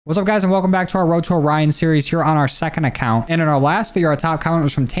What's up, guys, and welcome back to our Road to Orion series here on our second account. And in our last video, our top comment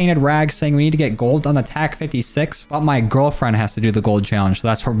was from Tainted Rag saying we need to get gold on the TAC 56, but my girlfriend has to do the gold challenge, so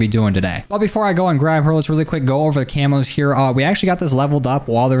that's what we'll be doing today. But before I go and grab her, let's really quick go over the camos here. We actually got this leveled up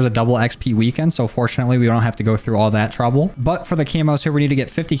while there was a double XP weekend, so fortunately we don't have to go through all that trouble. But for the camos here, we need to get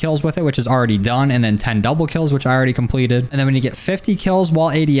 50 kills with it, which is already done, and then 10 double kills, which I already completed. And then we need to get 50 kills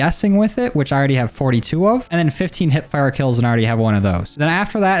while ADSing with it, which I already have 42 of, and then 15 hipfire kills, and I already have one of those. Then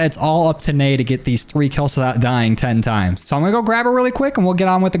after that, it's all up to Nay to get these 3 kills without dying 10 times. So I'm gonna go grab her really quick and we'll get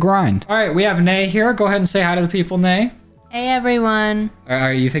on with the grind. All right, we have Nay here. Go ahead and say hi to the people, Nay. Hey, everyone. All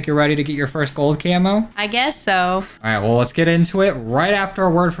right, you think you're ready to get your first gold camo? I guess so. All right, well, let's get into it right after a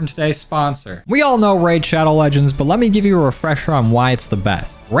word from today's sponsor. We all know Raid Shadow Legends, but let me give you a refresher on why it's the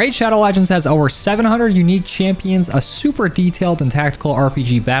best. Raid Shadow Legends has over 700 unique champions, a super detailed and tactical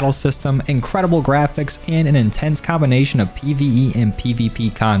RPG battle system, incredible graphics, and an intense combination of PvE and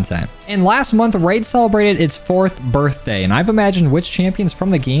PvP content. And last month, Raid celebrated its 4th birthday, and I've imagined which champions from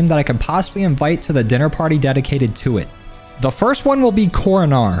the game that I could possibly invite to the dinner party dedicated to it. The first one will be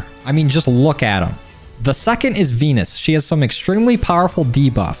Coronar. I mean, just look at him. The second is Venus. She has some extremely powerful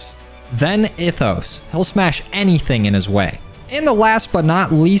debuffs. Then Ithos. He'll smash anything in his way. And the last but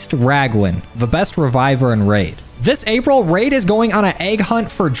not least, Raglan, the best reviver in Raid. This April, Raid is going on an egg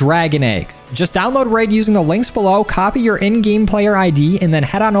hunt for dragon eggs. Just download Raid using the links below, copy your in-game player ID, and then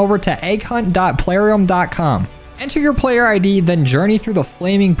head on over to egghunt.plarium.com. Enter your player ID, then journey through the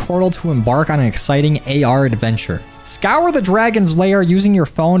flaming portal to embark on an exciting AR adventure. Scour the dragon's lair using your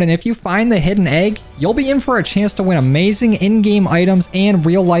phone, and if you find the hidden egg, you'll be in for a chance to win amazing in-game items and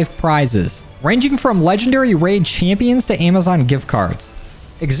real-life prizes, ranging from legendary Raid champions to Amazon gift cards.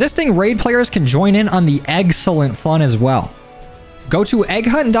 Existing Raid players can join in on the excellent fun as well. Go to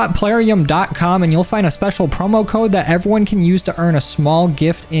egghunt.plarium.com and you'll find a special promo code that everyone can use to earn a small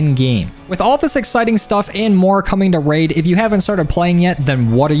gift in-game. With all this exciting stuff and more coming to Raid, if you haven't started playing yet,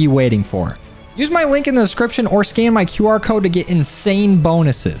 then what are you waiting for? Use my link in the description or scan my QR code to get insane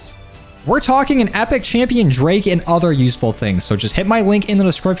bonuses. We're talking an epic champion Drake and other useful things, so just hit my link in the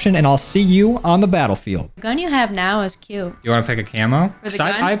description and I'll see you on the battlefield. The gun you have now is cute. You want to pick a camo? For the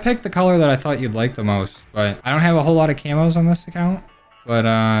gun? I picked the color that I thought you'd like the most, but I don't have a whole lot of camos on this account, but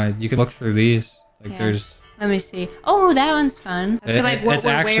you can look through these. Like, yeah. There's... Let me see. Oh, that one's fun. That's like what it's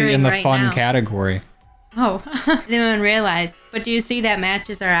we're actually wearing in the right fun now. category. Oh, I didn't even realize. But do you see that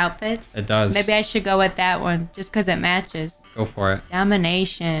matches our outfits? It does. Maybe I should go with that one, just because it matches. Go for it.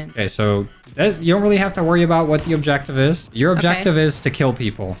 Domination. Okay, so you don't really have to worry about what the objective is. Your objective is to kill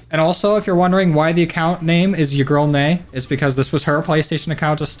people. And also, if you're wondering why the account name is Your Girl Nay, it's because this was her PlayStation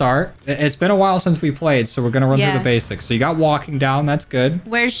account to start. It's been a while since we played, so we're going to run through the basics. So you got walking down, that's good.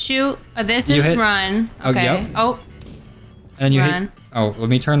 Where's shoot? Oh, this is run. Okay. Yep. Oh. And you hit... Oh, let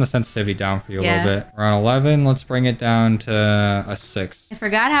me turn the sensitivity down for you a little bit. We're on 11. Let's bring it down to a 6. I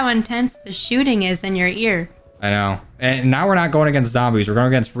forgot how intense the shooting is in your ear. I know. And now we're not going against zombies. We're going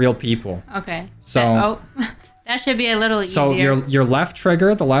against real people. Okay. So... that should be a little easier. So your left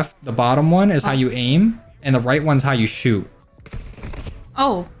trigger, the bottom one, is how you aim. And the right one's how you shoot.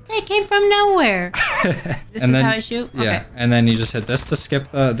 Oh, it came from nowhere. This is how I shoot? Yeah. Okay. And then you just hit this to skip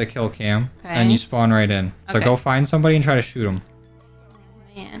the kill cam. Okay. And you spawn right in. So go find somebody and try to shoot them.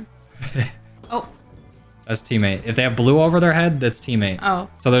 Man. Oh. That's teammate. If they have blue over their head, that's teammate. Oh.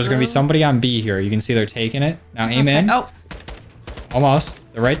 So there's going to be somebody on B here. You can see they're taking it. Now aim in. Oh. Almost.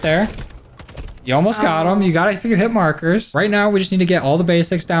 They're right there. You almost got them. You got a few hit markers. Right now, we just need to get all the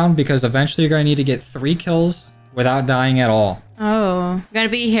basics down because eventually you're going to need to get 3 kills without dying at all. Oh. I'm going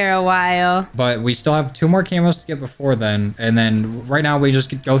to be here a while. But we still have 2 more camos to get before then. And then right now, we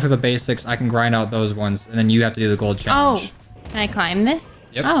just go through the basics. I can grind out those ones. And then you have to do the gold challenge. Oh. Can I climb this?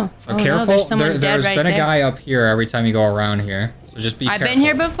 Yep. Oh, so careful. No, there's been a guy up here every time you go around here. So just be careful. I've been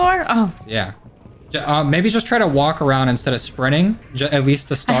here before? Oh. Yeah. Maybe just try to walk around instead of sprinting, at least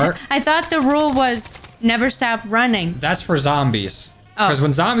to start. I thought the rule was never stop running. That's for zombies. Because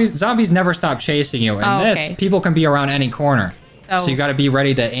when zombies never stop chasing you. And people can be around any corner. So you got to be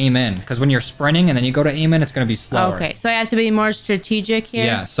ready to aim in. Because when you're sprinting and then you go to aim in, it's going to be slower. Okay, so I have to be more strategic here?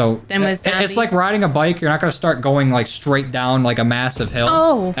 Yeah, so it's like riding a bike. You're not going to start going like straight down like a massive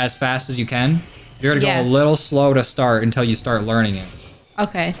hill as fast as you can. You're going to go a little slow to start until you start learning it.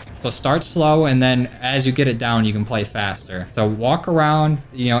 Okay. So start slow, and then as you get it down, you can play faster. So walk around,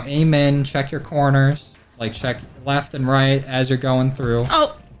 aim in, check your corners. Like check left and right as you're going through.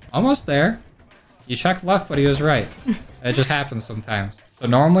 Oh! Almost there. You checked left, but he was right. It just happens sometimes. So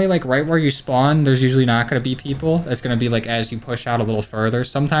normally, like right where you spawn, there's usually not going to be people. It's going to be like as you push out a little further.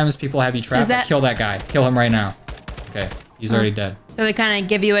 Sometimes people have you trapped. Kill that guy. Kill him right now. Okay. He's already dead. So they kind of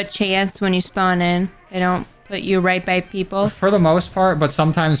give you a chance when you spawn in. They don't put you right by people. For the most part, but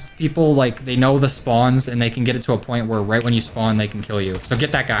sometimes people, like, they know the spawns and they can get it to a point where right when you spawn, they can kill you. So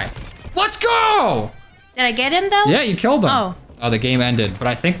get that guy. Let's go! Did I get him, though? Yeah, you killed him. Oh. Oh, the game ended. But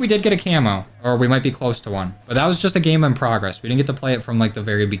I think we did get a camo. Or we might be close to one. But that was just a game in progress. We didn't get to play it from, like, the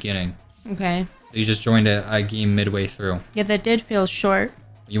very beginning. Okay. So you just joined a game midway through. Yeah, that did feel short.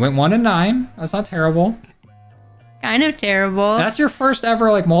 You went 1-9. That's not terrible. Kind of terrible. That's your first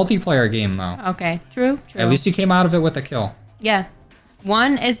ever, like, multiplayer game, though. Okay, true. At least you came out of it with a kill. Yeah.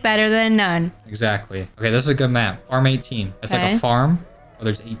 One is better than none. Exactly. Okay, this is a good map. Farm 18. It's like a farm, but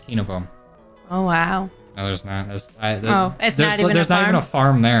there's 18 of them. Oh, wow. No, there's not. It's not even There's not even a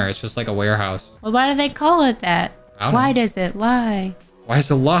farm there. It's just like a warehouse. Well, why do they call it that? Why does it lie? Why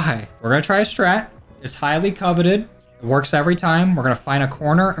is it lie? We're going to try a strat. It's highly coveted. It works every time. We're going to find a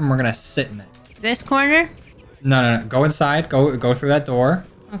corner and we're going to sit in it. This corner? No. Go inside. Go through that door.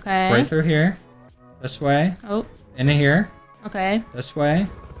 Okay. Right through here. This way. Oh. Into here. Okay. This way.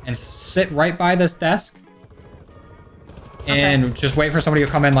 And sit right by this desk. And just wait for somebody to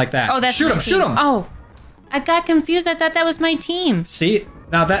come in like that. Oh, that's Shoot him! Shoot him! Oh. I got confused. I thought that was my team. See?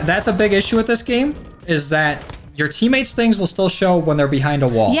 Now that's a big issue with this game. Is that your teammates' things will still show when they're behind a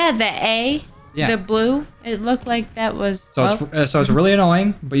wall. Yeah, the A. Yeah. The blue. It looked like that was... So, it's really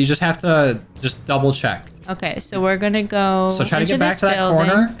annoying, but you just have to just double check. Okay, so we're going to go So try to get back to that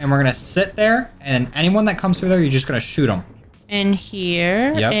corner, and we're going to sit there, and anyone that comes through there, you're just going to shoot them. In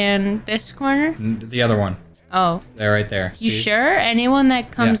here, and this corner? The other one. Oh. They're right there. You sure? Anyone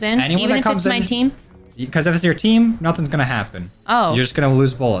that comes in? Anyone even that if comes it's my team? Because if it's your team, nothing's going to happen. Oh. You're just going to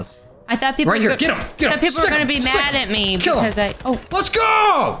lose bullets. I thought people right here. Get him! Get him! I thought people were going to be mad at me because I... Oh. Let's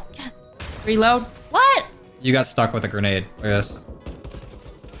go! Yes. Reload. What? You got stuck with a grenade. Look at this.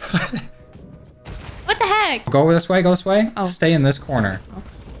 What the heck? Go this way. Go this way. Oh. Stay in this corner. Oh.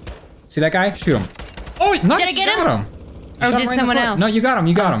 See that guy? Shoot him. Oh, nice. Did I get him? Or did someone else? No, you got him.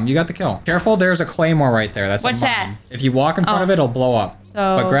 You got him. You got the kill. Careful. There's a claymore right there. That's what's that? If you walk in front of it, it'll blow up. So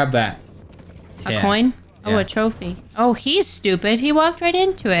but grab that. A coin? Oh, a trophy. Oh, he's stupid. He walked right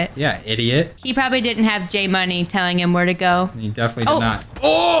into it. Yeah, idiot. He probably didn't have J Money telling him where to go. He definitely did not.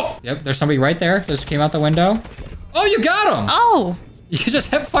 Oh! Yep, there's somebody right there. Just came out the window. Oh, you got him! Oh! You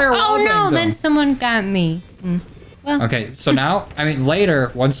just hit fire wall. Oh no, then someone got me. Well. Okay, so now, I mean,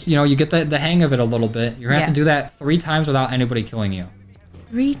 later, once, you get the hang of it a little bit, you're going to have to do that 3 times without anybody killing you.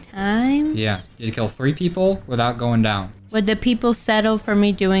 3 times? Yeah, you kill 3 people without going down. Would the people settle for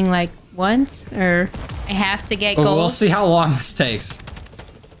me doing like once, or I have to get gold? We'll see how long this takes.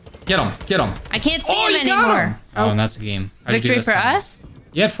 Get him, get him. I can't see him anymore. Oh, and that's the game. Victory for us?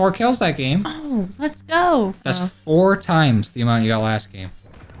 You had 4 kills that game. Oh, let's go. That's 4 times the amount you got last game.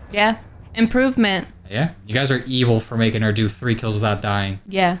 Yeah, improvement. Yeah, you guys are evil for making her do 3 kills without dying.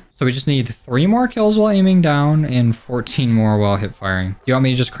 Yeah. So we just need 3 more kills while aiming down and 14 more while hip firing. Do you want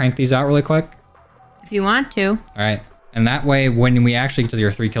me to just crank these out really quick? If you want to. All right. And that way, when we actually get to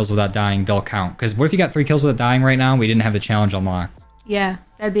your 3 kills without dying, they'll count. Because what if you got 3 kills without dying right now? We didn't have the challenge unlocked. Yeah,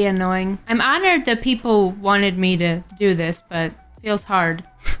 that'd be annoying. I'm honored that people wanted me to do this, but it feels hard.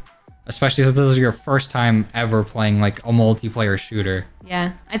 Especially since this is your first time ever playing like a multiplayer shooter.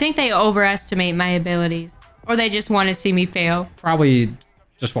 Yeah, I think they overestimate my abilities. Or they just want to see me fail. Probably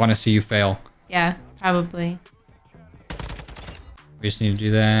just want to see you fail. Yeah, probably. We just need to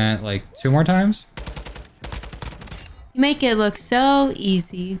do that like 2 more times. You make it look so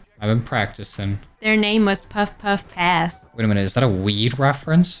easy. I've been practicing. Their name was Puff Puff Pass. Wait a minute, is that a weed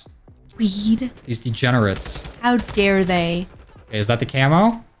reference? Weed? These degenerates. How dare they? Okay, is that the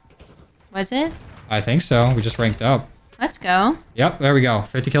camo? Was it? I think so. We just ranked up. Let's go. Yep, there we go.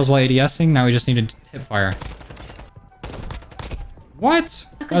 50 kills while ADSing. Now we just need to hip fire. What?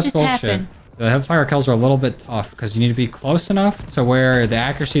 How could this happen? The hip fire kills are a little bit tough because you need to be close enough to where the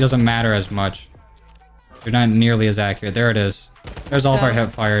accuracy doesn't matter as much. They're not nearly as accurate. There it is. There's all of our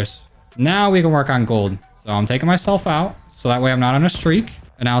hip fires. Now we can work on gold. So I'm taking myself out so that way I'm not on a streak.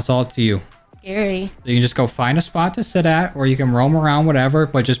 And now it's all up to you. Scary. So you can just go find a spot to sit at, or you can roam around, whatever,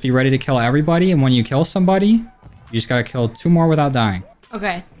 but just be ready to kill everybody. And when you kill somebody, you just gotta kill 2 more without dying.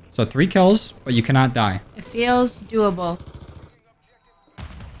 Okay. So 3 kills, but you cannot die. It feels doable.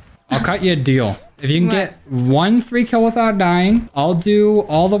 I'll cut you a deal. If you can get 1 3 kill without dying, I'll do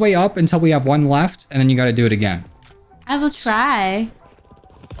all the way up until we have 1 left, and then you gotta do it again. I will try.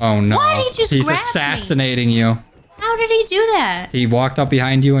 Oh no. Why did he just He's grab assassinating you. How did he do that? He walked up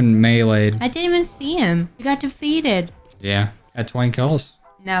behind you and meleeed. I didn't even see him. You got defeated. Yeah, at 20 kills.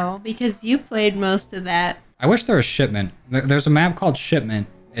 No, because you played most of that. I wish there was Shipment. There's a map called Shipment.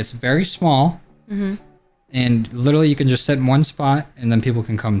 It's very small. And literally you can just sit in one spot and then people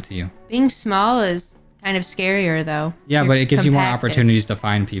can come to you. Being small is kind of scarier though. Yeah, You're but it gives you more compacted. opportunities to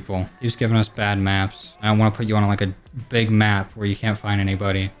find people. He's giving us bad maps. I don't want to put you on like a big map where you can't find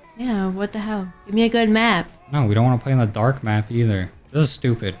anybody. Yeah, what the hell? Give me a good map. No, we don't want to play on the dark map either. This is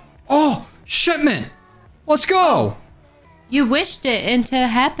stupid. Oh, shipment! Let's go! You wished it into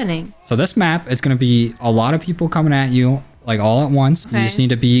happening. So this map, it's going to be a lot of people coming at you like all at once. Okay. You just need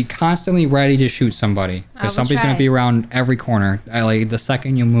to be constantly ready to shoot somebody. I will Because somebody's going try. to be around every corner, like the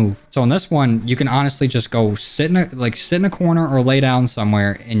second you move. So in this one, you can honestly just go sit in a corner or lay down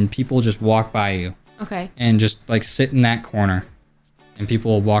somewhere and people just walk by you. Okay. And just like sit in that corner and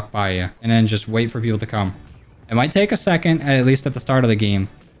people will walk by you and then just wait for people to come. It might take a second, at least at the start of the game,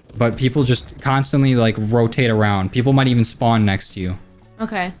 but people just constantly like rotate around. People might even spawn next to you.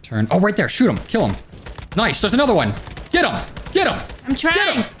 Okay. Turn. Oh, right there. Shoot him. Kill him. Nice. There's another one. Get him. Get him. I'm trying.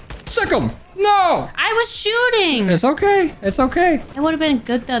 Get him. Sick him. No. I was shooting. It's okay. It's okay. It would have been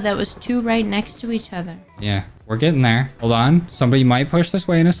good though. That was two right next to each other. Yeah, we're getting there. Hold on. Somebody might push this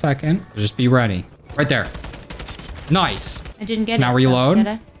way in a second. Just be ready. Right there. Nice. I didn't get it. Now reload. Did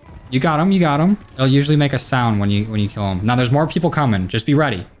I? You got him. You got him. It'll usually make a sound when you kill him. Now there's more people coming. Just be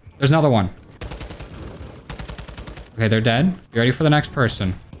ready. There's another one. Okay, they're dead. Be ready for the next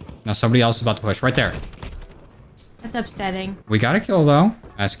person. Now somebody else is about to push. Right there. That's upsetting. We got a kill though.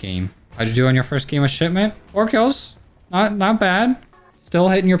 Last game. How'd you do on your first game of shipment? 4 kills. Not bad. Still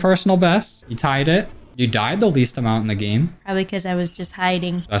hitting your personal best. You tied it. You died the least amount in the game. Probably because I was just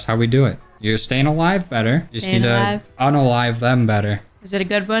hiding. That's how we do it. You're staying alive better. You just Staying need alive? to unalive them better. Is it a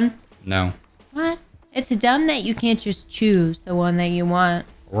good one? No. What? It's dumb that you can't just choose the one that you want.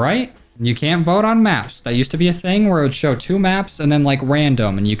 Right? You can't vote on maps. That used to be a thing where it would show 2 maps and then like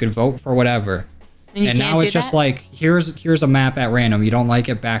random and you could vote for whatever. And, you And can't now do it's just that? like, here's a map at random. You don't like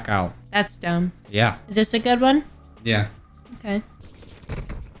it, back out. That's dumb. Yeah. Is this a good one? Yeah. Okay.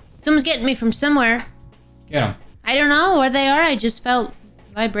 Someone's getting me from somewhere. Get them. I don't know where they are. I just felt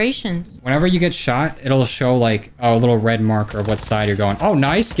vibrations. Whenever you get shot, it'll show like a little red marker of what side you're going. Oh,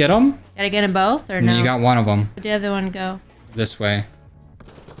 nice. Get them. Gotta get them both or no? You got one of them. Where'd the other one go? This way.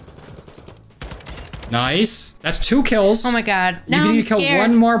 Nice. That's 2 kills. Oh my god. Now You I'm need to kill scared.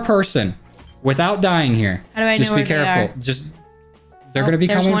 one more person without dying here. How do I Just know be where they careful. are? Just they're Oh, gonna be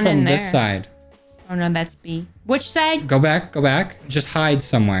there's coming one from in this there. side. Oh no, that's B. Which side? Go back. Go back. Just hide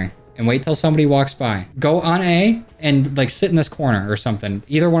somewhere and wait till somebody walks by. Go on A and like sit in this corner or something.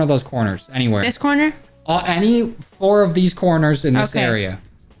 Either one of those corners. Anywhere. This corner? Any 4 of these corners in this Okay. area.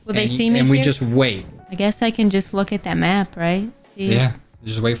 Will they And see me And we here? just wait. I guess I can just look at that map, right? See? Yeah.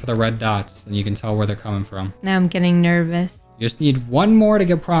 Just wait for the red dots and you can tell where they're coming from. Now I'm getting nervous. You just need 1 more to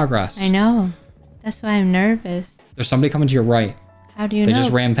get progress. I know. That's why I'm nervous. There's somebody coming to your right. How do you They know?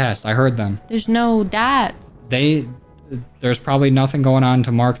 just ran past. I heard them. There's no dots. There's probably nothing going on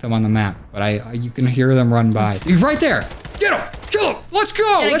to mark them on the map, but you can hear them run by. He's right there. Get him. Kill him. Let's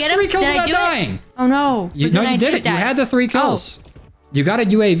go. Did I That's get him? 3 kills Did I without do it? dying. Oh no. No, But then I you did it. You die. had the 3 kills. You got a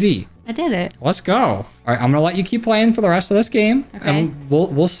UAV. I did it. Let's go. All right, I'm gonna let you keep playing for the rest of this game. Okay. And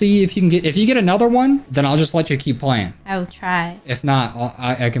we'll see if you can get. If you get another one, then I'll just let you keep playing. I will try. If not,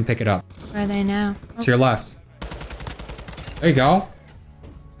 I can pick it up. Where are they now? Oh, To your left. There you go.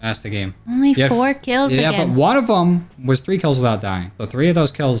 That's the game. only Yeah, 4 kills Yeah, again. but one of them was 3 kills without dying. So 3 of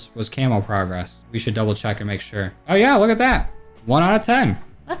those kills was camo progress. We should double check and make sure. Oh yeah, look at that. 1 out of 10.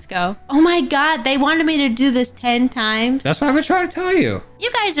 Let's go. Oh my god, they wanted me to do this 10 times. That's what I've been trying to tell you.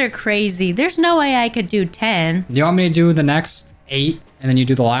 You guys are crazy. There's no way I could do 10. You want me to do the next 8 and then you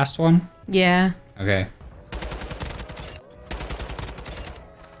do the last one? Yeah. Okay.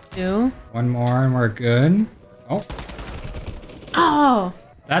 2. 1 more and we're good. Oh, Oh.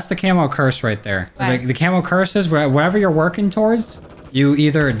 that's the camo curse right there. Why? The camo curse is whatever you're working towards, you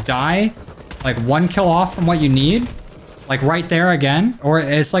either die like 1 kill off from what you need, like right there again, or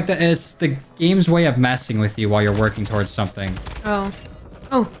it's like it's the game's way of messing with you while you're working towards something. Oh.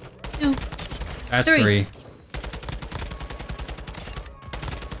 Oh. 2. That's 3. 3.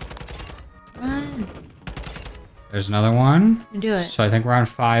 Run. There's another one. Do it. So I think we're on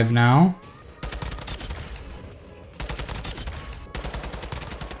 5 now.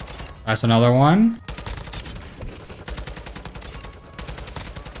 That's another one.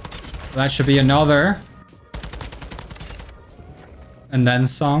 That should be another. And then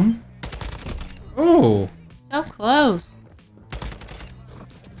some. Ooh. So close.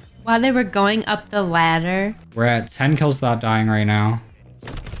 While they were going up the ladder. We're at 10 kills without dying right now.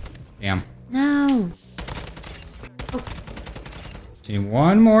 Damn. No. Need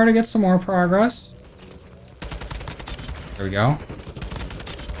 1 more to get some more progress. There we go.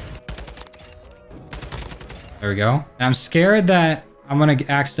 There we go. And I'm scared that I'm gonna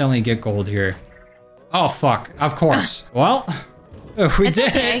accidentally get gold here. Oh, fuck. Of course. Well, we It's did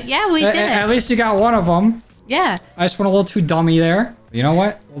okay. it. Yeah, we did At it. least you got one of them. Yeah. I just went a little too dummy there. You know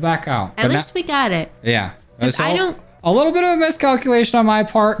what? We'll back out. At least we got it. Yeah. 'Cause I don't... A little bit of a miscalculation on my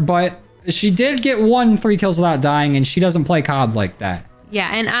part, but she did get 3 kills without dying, and she doesn't play COD like that. Yeah,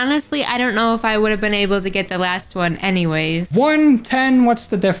 and honestly, I don't know if I would have been able to get the last one anyways. 110, what's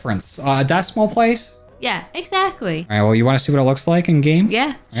the difference? Decimal place? Yeah, exactly. All right, well, you want to see what it looks like in game?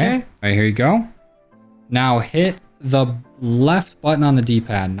 Yeah, sure. All right, here you go. Now hit the left button on the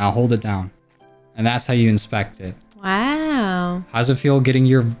D-pad. Now hold it down. And that's how you inspect it. Wow. How's it feel getting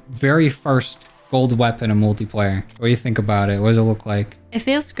your very first gold weapon in multiplayer? What do you think about it? What does it look like? It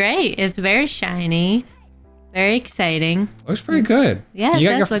feels great. It's very shiny. Very exciting. Looks pretty good. Yeah, you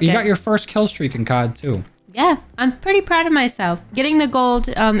it does look You good. got your first kill streak in COD too. Yeah, I'm pretty proud of myself. Getting the gold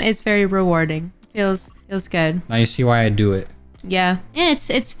is very rewarding. Feels good. Now you see why I do it. Yeah, and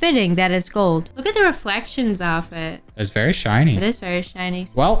it's fitting that it's gold. Look at the reflections off it. It's very shiny. It is very shiny.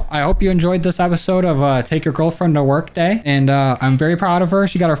 Well, I hope you enjoyed this episode of Take Your Girlfriend to Work Day. And I'm very proud of her.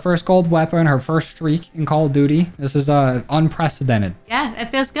 She got her first gold weapon, her first streak in Call of Duty. This is unprecedented. Yeah,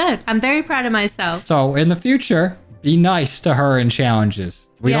 it feels good. I'm very proud of myself. So in the future, be nice to her in challenges.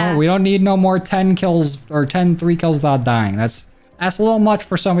 We don't need no more 10 kills or 3 kills without dying. That's a little much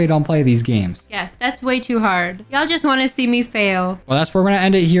for somebody who don't play these games. Yeah, that's way too hard. Y'all just want to see me fail. Well, that's where we're going to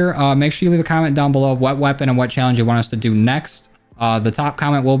end it here. Make sure you leave a comment down below of what weapon and what challenge you want us to do next. The top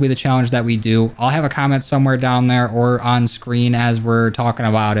comment will be the challenge that we do. I'll have a comment somewhere down there or on screen as we're talking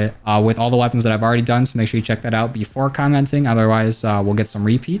about it with all the weapons that I've already done. So make sure you check that out before commenting. Otherwise, we'll get some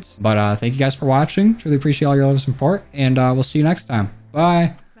repeats. But thank you guys for watching. Truly appreciate all your love and support. And we'll see you next time.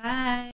 Bye. Bye.